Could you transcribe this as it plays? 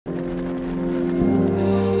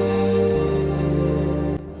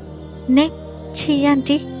Next,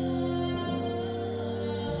 Chianti.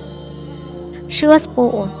 She was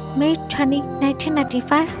born May 20,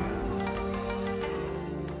 1995.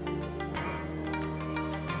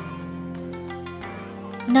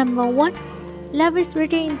 Number 1. Love is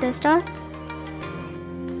written in the stars.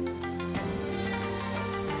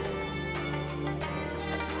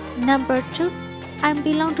 Number 2. I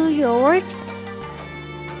belong to your world.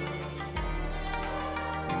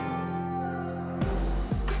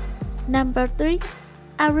 Number 3.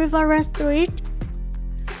 A river runs through it.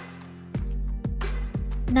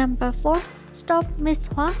 Number 4. Stop, Miss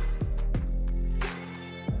Hua.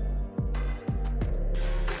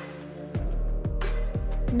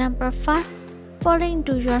 Number 5. Falling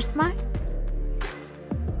into your smile.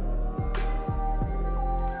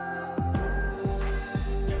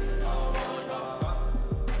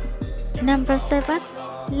 Number 7.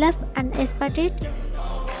 Love unexpected.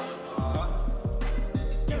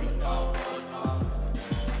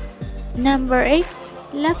 Number 8.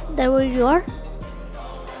 Love the way you are.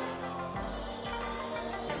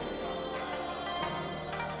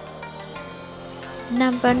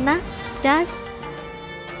 Number 9. Dive.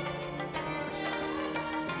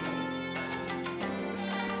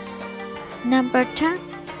 Number 10.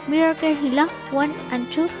 Miracle Healer 1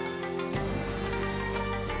 and 2.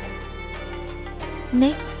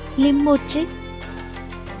 Next, Lim Mochi.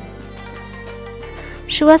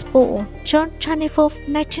 She was born June 24,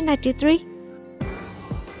 1993.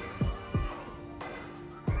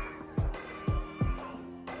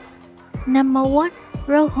 Number 1.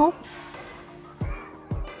 Roho.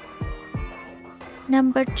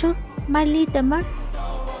 Number 2. My Little Mar.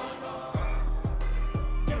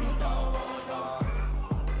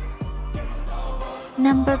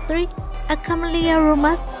 Number 3. A Camellia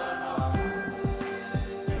Romance.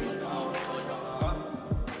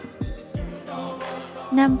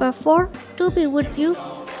 Number 4. To be with you.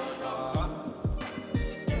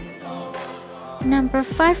 Number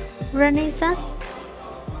 5. Renaissance.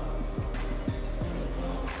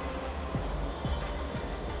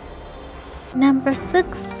 Number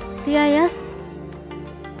 6. Dias.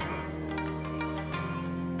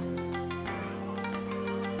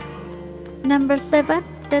 Number 7.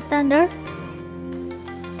 The Thunder.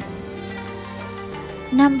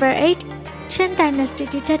 Number 8. Chen Dynasty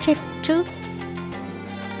Detective 2.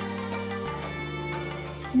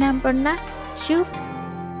 Number 9. Shu.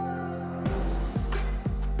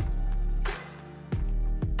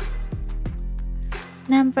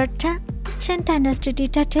 Number 10. Chen Dynasty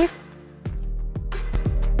Detective.